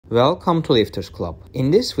Welcome to Lifters Club.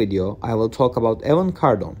 In this video, I will talk about Evan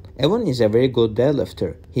Cardone. Evan is a very good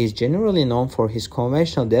deadlifter. He is generally known for his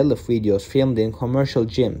conventional deadlift videos filmed in commercial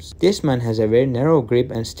gyms. This man has a very narrow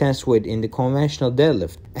grip and stance width in the conventional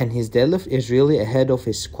deadlift, and his deadlift is really ahead of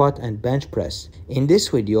his squat and bench press. In this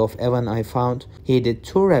video of Evan, I found he did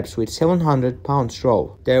 2 reps with 700 pounds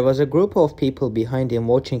row. There was a group of people behind him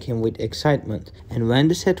watching him with excitement, and when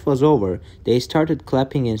the set was over, they started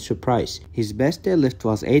clapping in surprise. His best deadlift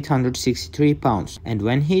was 863 pounds, and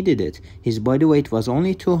when he did it, his body weight was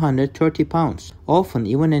only 230 pounds. Often,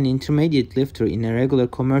 even an intermediate lifter in a regular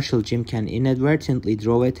commercial gym can inadvertently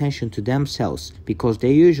draw attention to themselves because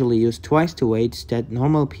they usually use twice the weights that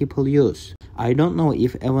normal people use. I don't know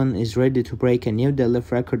if Evan is ready to break a new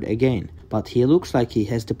deadlift record again, but he looks like he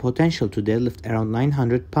has the potential to deadlift around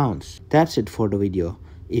 900 pounds. That's it for the video.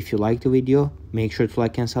 If you like the video, make sure to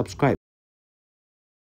like and subscribe.